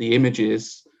of the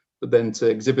images, but then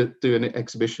to do an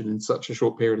exhibition in such a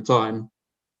short period of time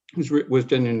was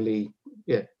genuinely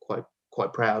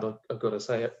quite proud. I've got to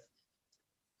say it.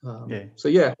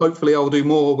 So hopefully I'll do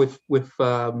more with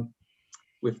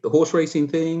the horse racing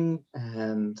thing,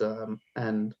 and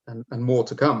more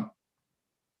to come.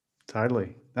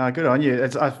 Totally. No, good on you.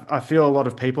 I feel a lot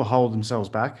of people hold themselves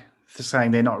back, saying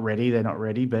they're not ready.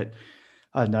 But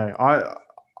I don't know.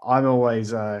 I'm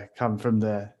always come from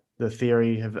the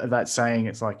theory of that saying.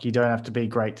 It's like you don't have to be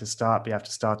great to start, but you have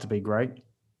to start to be great.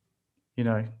 You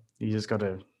know, you just got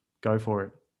to go for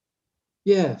it.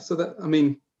 Yeah. So that, I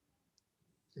mean,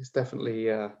 it's definitely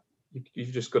you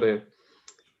just got to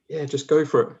just go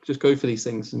for it. Just go for these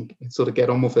things and sort of get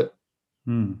on with it.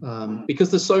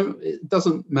 Because it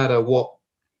doesn't matter what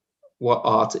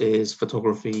art is,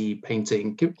 photography,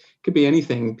 painting, could be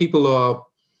anything. People are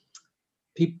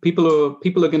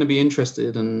going to be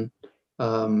interested, and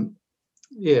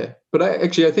but I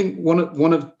think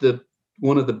one of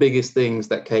the biggest things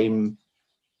that came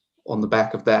on the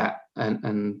back of that,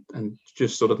 and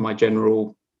just sort of my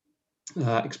general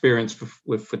experience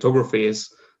with photography, is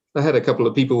I had a couple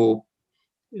of people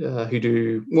who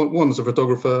do, one's a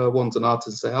photographer, one's an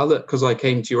artist, say, look, because I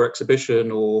came to your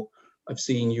exhibition, or I've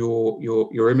seen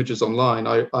your images online,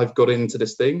 I've got into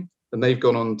this thing, and they've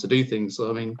gone on to do things. So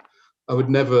I mean, I would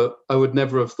never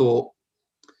have thought,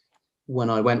 when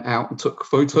I went out and took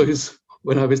photos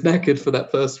when I was knackered for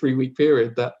that first 3-week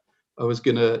period, that I was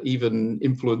going to even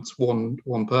influence one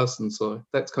person. So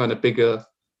that's kind of bigger,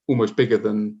 almost bigger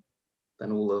than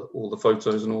all the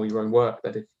photos and all your own work.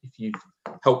 That if you've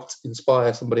helped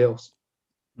inspire somebody else.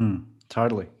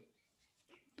 Totally.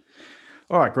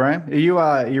 All right, Graeme,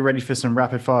 are you ready for some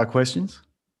rapid fire questions?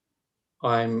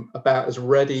 I'm about as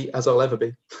ready as I'll ever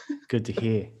be. Good to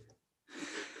hear.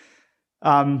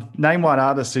 Name one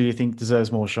artist who you think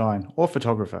deserves more shine, or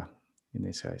photographer in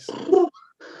this case. Oh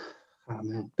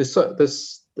man, there's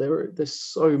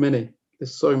so many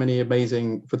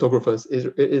amazing photographers.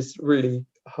 It is really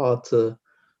hard to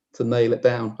nail it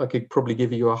down. I could probably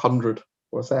give you 100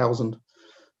 or 1,000,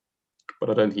 but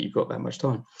I don't think you've got that much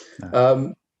time.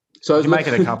 No. So you can make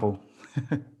it a couple.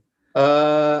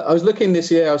 I was looking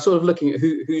this year. I was sort of looking at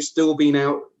who's still been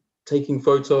out taking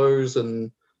photos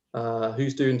and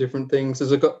who's doing different things.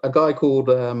 There's a guy called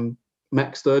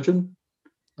Max Sturgeon,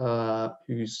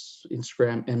 who's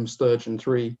Instagram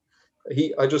msturgeon3.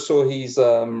 I just saw he's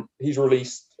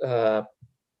released a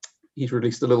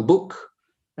little book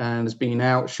and has been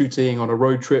out shooting on a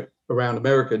road trip around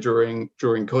America during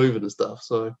COVID and stuff.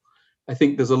 So I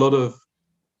think there's a lot of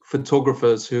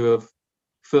photographers who have,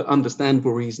 for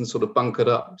understandable reasons, sort of bunkered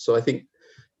up. So I think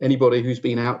anybody who's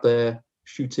been out there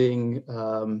shooting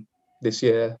this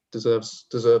year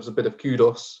deserves a bit of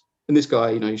kudos. And this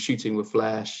guy, he's shooting with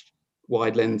flash,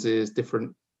 wide lenses,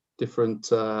 different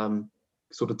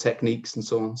sort of techniques and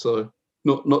so on. So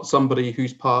not somebody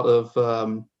who's part of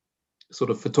sort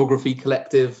of photography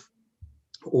collective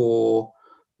or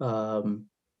like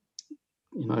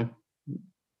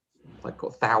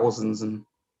got thousands and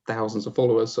thousands of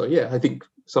followers. So yeah, I think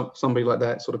somebody like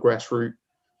that, sort of grassroots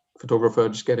photographer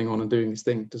just getting on and doing his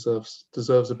thing,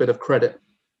 deserves a bit of credit.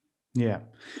 Yeah.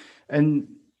 And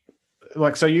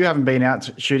so you haven't been out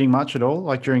shooting much at all,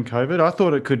 like during COVID? I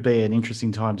thought it could be an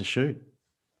interesting time to shoot.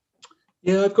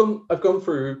 Yeah, I've gone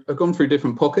through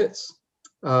different pockets.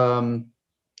 Early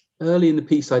in the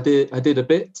piece, I did a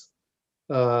bit.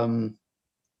 Bizarrely,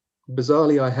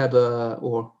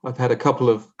 I've had a couple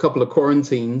of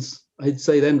quarantines. I'd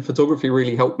say then photography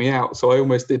really helped me out. So I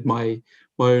almost did my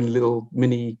own little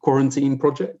mini quarantine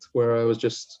project where I was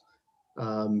just,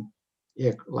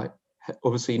 like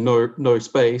obviously no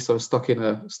space. I was stuck in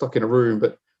a room,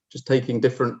 but just taking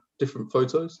different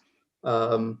photos.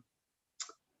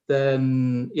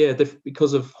 Then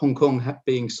because of Hong Kong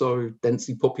being so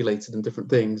densely populated and different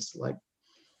things, like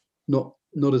not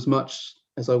as much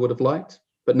as I would have liked.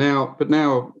 But now's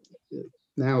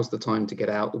the time to get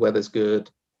out. The weather's good,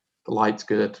 the light's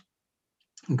good.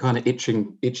 I'm kind of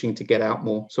itching to get out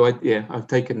more. So I've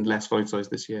taken less photos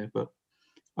this year, but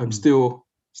I'm still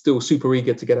super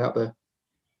eager to get out there.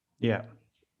 Yeah.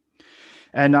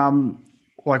 And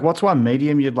what's one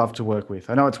medium you'd love to work with?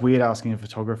 I know it's weird asking a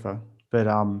photographer, but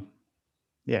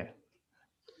yeah.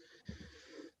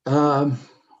 Well,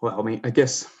 I mean, I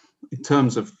guess in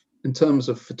terms of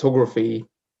photography,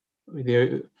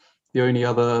 the only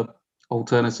other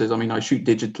alternatives, I mean, I shoot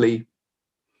digitally.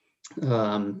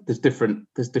 There's different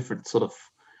sort of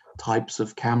types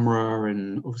of camera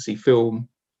and obviously film.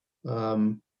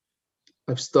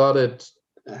 I've started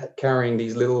carrying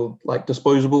these little like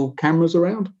disposable cameras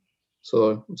around,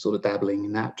 so I'm sort of dabbling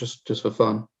in that just for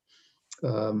fun.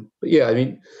 But yeah, I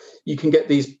mean, you can get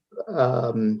these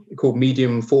called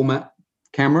medium format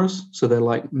cameras, so they're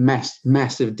like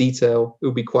massive detail. It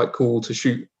would be quite cool to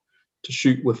shoot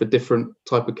with a different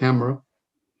type of camera.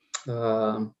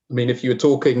 I mean,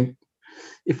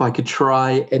 if I could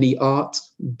try any art,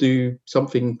 do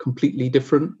something completely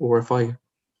different, or if I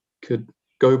could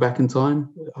go back in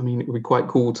time, I mean, it would be quite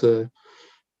cool to,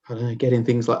 I don't know, get in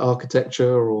things like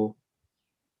architecture or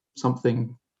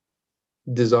something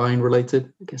design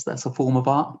related. I guess that's a form of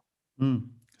art.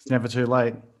 It's never too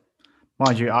late.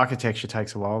 Mind you, architecture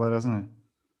takes a while though, doesn't it?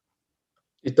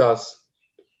 It does.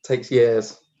 It takes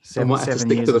years. I might have to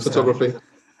stick to the photography.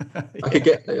 Yeah. I could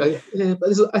get, but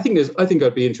I think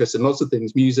I'd be interested in lots of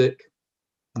things, music.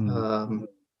 Yeah,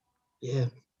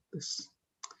 there's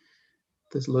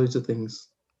loads of things.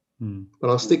 But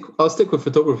I'll stick with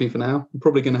photography for now. I'm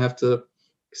probably going to have to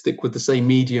stick with the same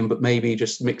medium, but maybe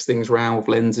just mix things around with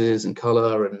lenses and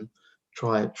color and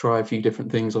try a few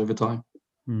different things over time.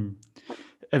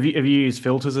 Have you used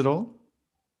filters at all?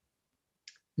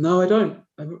 No, I don't.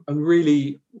 I'm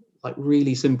really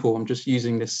simple. I'm just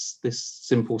using this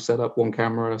simple setup, one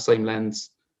camera, same lens.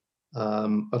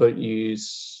 I don't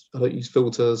use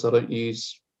filters. I don't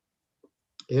use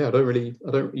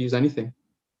anything.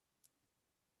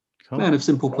 Cool. Man of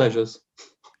simple pleasures.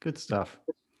 Good stuff.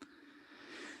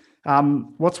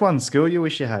 What's one skill you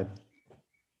wish you had?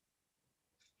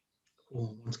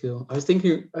 Oh, one skill. I was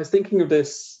thinking of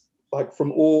this like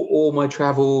from all my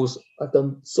travels, I've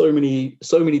done so many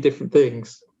different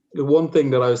things. The one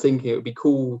thing that I was thinking it would be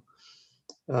cool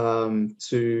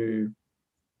to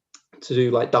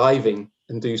do like diving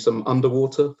and do some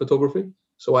underwater photography.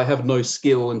 So I have no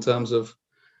skill in terms of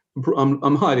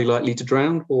I'm highly likely to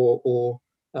drown or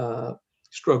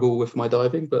struggle with my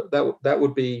diving, but that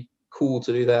would be cool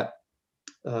to do that.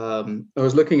 I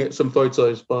was looking at some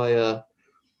photos by a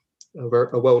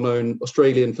well-known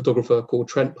Australian photographer called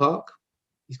Trent Park.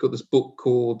 He's got this book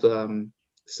called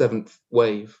Seventh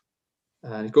Wave,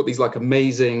 and he's got these like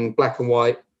amazing black and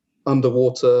white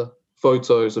underwater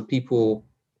photos of people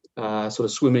sort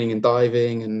of swimming and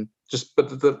diving, and just but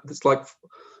it's like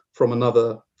from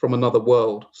another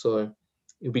world. So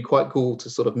it'd be quite cool to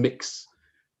sort of mix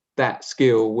that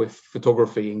skill with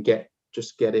photography and get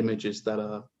images that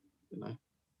are, you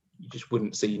just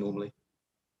wouldn't see normally.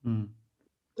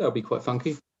 That would be quite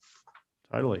funky.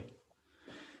 Totally.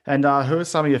 And who are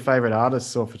some of your favorite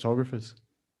artists or photographers?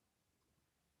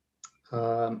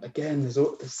 Again, there's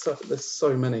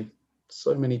so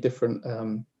many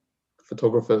different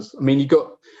photographers. I mean, you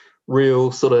got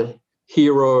real sort of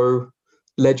hero,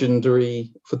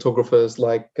 legendary photographers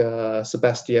like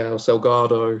Sebastião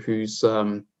Salgado, who's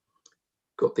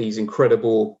got these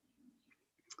incredible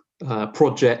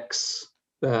projects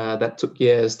that took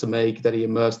years to make, that he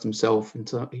immersed himself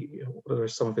into. What are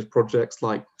some of his projects?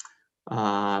 Like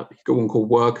you've got one called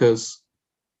Workers,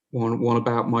 one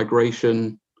about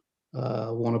migration,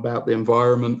 one about the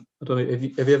environment. I don't know.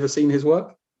 Have you ever seen his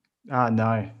work?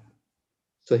 No.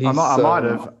 So I might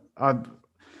have.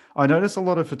 I notice a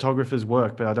lot of photographers'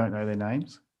 work, but I don't know their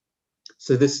names.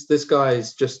 So this guy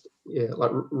is just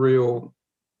like real,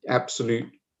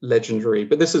 absolute legendary.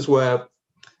 But this is where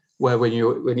when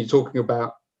you're talking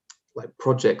about like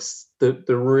projects, the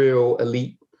real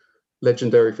elite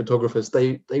legendary photographers,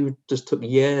 they just took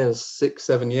years,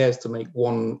 6-7 years to make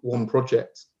one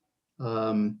project.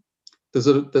 There's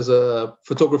a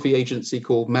photography agency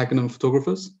called Magnum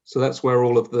Photographers, so that's where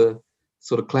all of the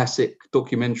sort of classic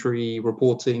documentary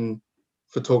reporting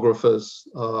photographers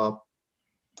are.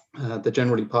 They're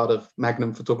generally part of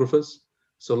Magnum Photographers.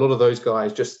 So a lot of those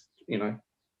guys, just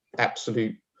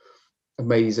absolute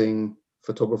amazing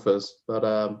photographers.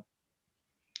 But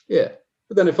yeah.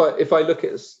 But then if I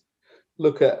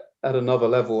look at another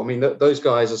level, I mean, those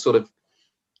guys are sort of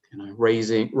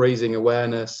raising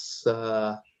awareness,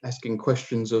 asking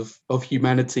questions of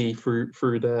humanity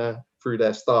through their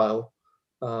style.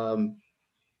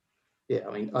 Yeah,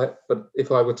 I mean, but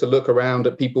if I were to look around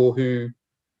at people who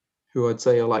I'd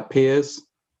say are like peers,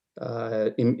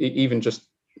 even just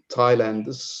Thailand,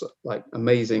 there's like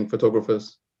amazing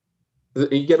photographers.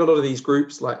 You get a lot of these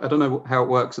groups, like I don't know how it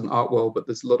works in the art world, but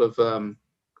there's a lot of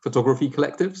photography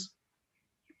collectives.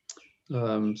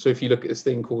 So if you look at this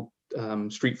thing called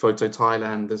Street Photo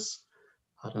Thailand, there's,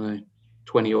 I don't know,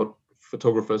 20 odd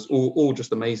photographers, all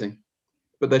just amazing.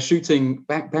 But they're shooting,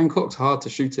 Bangkok's hard to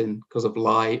shoot in because of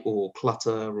light or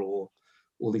clutter or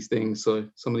all these things. So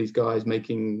some of these guys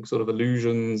making sort of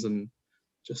illusions and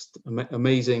just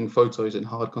amazing photos in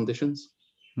hard conditions.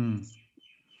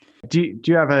 Do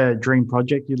you have a dream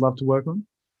project you'd love to work on?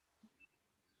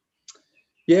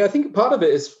 Yeah, I think part of it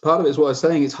is what I was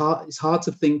saying. It's hard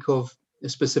to think of a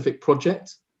specific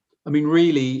project. I mean,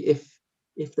 really, if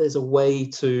there's a way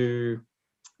to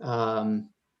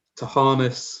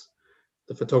harness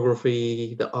the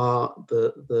photography, the art,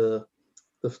 the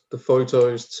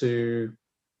photos to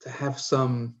have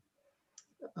some,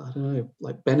 I don't know,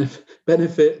 like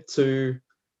benefit to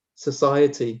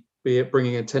society, be it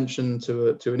bringing attention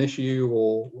to an issue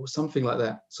or something like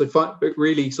that. So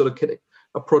really sort of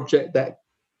a project that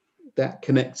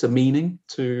connects a meaning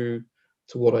to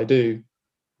what I do.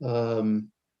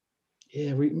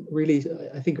 Really,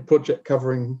 I think a project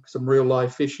covering some real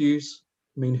life issues.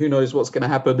 I mean, who knows what's going to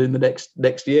happen in the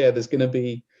next year? There's going to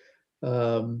be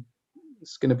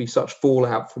it's going to be such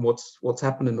fallout from what's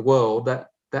happened in the world that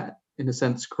in a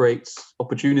sense creates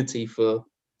opportunity for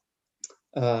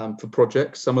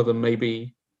projects. Some of them may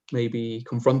be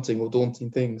confronting or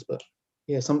daunting things, but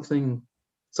yeah, something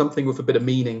with a bit of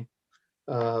meaning.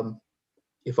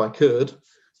 If I could,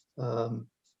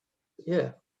 yeah.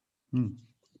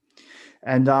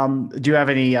 And do you have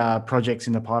any projects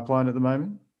in the pipeline at the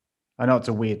moment? I know it's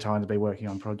a weird time to be working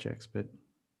on projects, but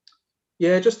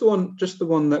yeah, just the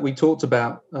one that we talked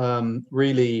about.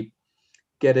 Really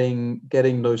getting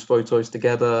those photos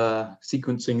together,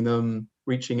 sequencing them,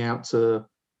 reaching out to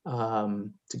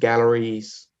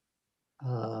galleries.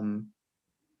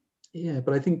 Yeah,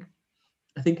 but I think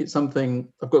it's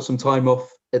something. I've got some time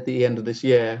off at the end of this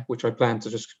year, which I plan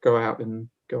to just go out and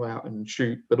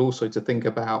shoot, but also to think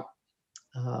about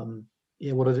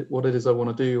what it is I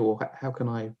want to do, or how can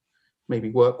I maybe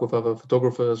work with other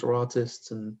photographers or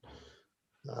artists, and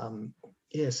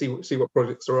see what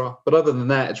projects there are. But other than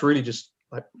that, it's really just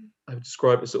like I would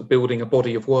describe it as sort of building a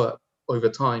body of work over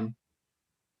time.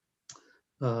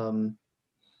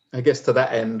 I guess to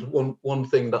that end, one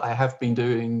thing that I have been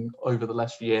doing over the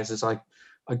last few years is I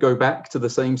go back to the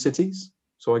same cities.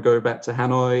 So I go back to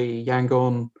Hanoi,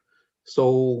 Yangon,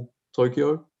 Seoul,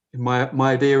 Tokyo. And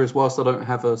my idea is, whilst I don't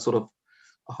have a sort of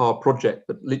a hard project,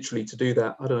 but literally to do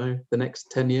that, I don't know, the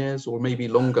next 10 years or maybe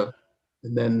longer,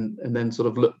 and then sort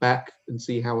of look back and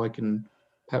see how I can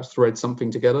perhaps thread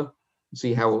something together, and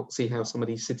see how some of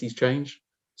these cities change.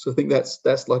 So I think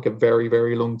that's like a very,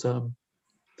 very long term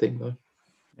thing, though.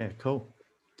 Yeah, cool.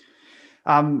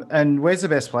 And where's the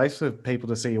best place for people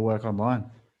to see your work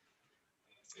online?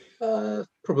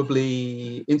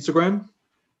 Probably Instagram.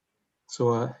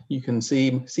 So you can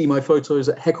see my photos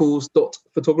at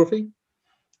heckels.photography.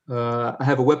 I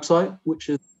have a website which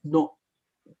is not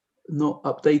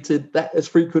updated that as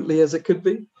frequently as it could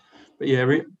be, but yeah,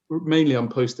 mainly I'm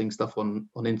posting stuff on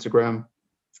Instagram.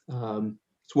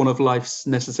 It's one of life's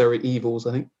necessary evils,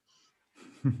 I think.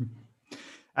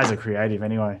 As a creative,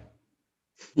 anyway.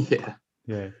 Yeah.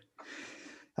 Yeah.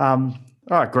 All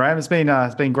right, Graeme, it's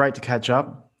been great to catch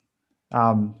up.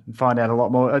 Find out a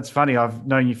lot more. It's funny, I've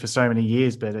known you for so many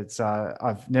years, but it's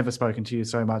I've never spoken to you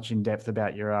so much in depth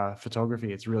about your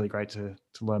photography. It's really great to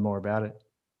learn more about it.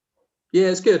 Yeah,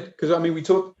 it's good because I mean we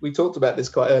talked about this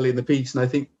quite early in the piece, and I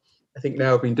think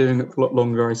now I've been doing it for a lot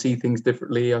longer. I see things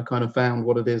differently. I kind of found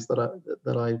what it is that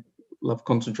I love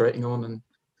concentrating on, and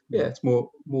yeah, it's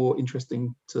more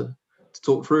interesting to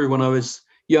talk through. When I was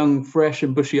young, fresh,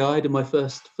 and bushy-eyed in my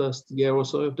first year or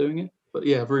so of doing it, but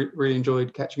yeah, I've really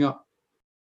enjoyed catching up.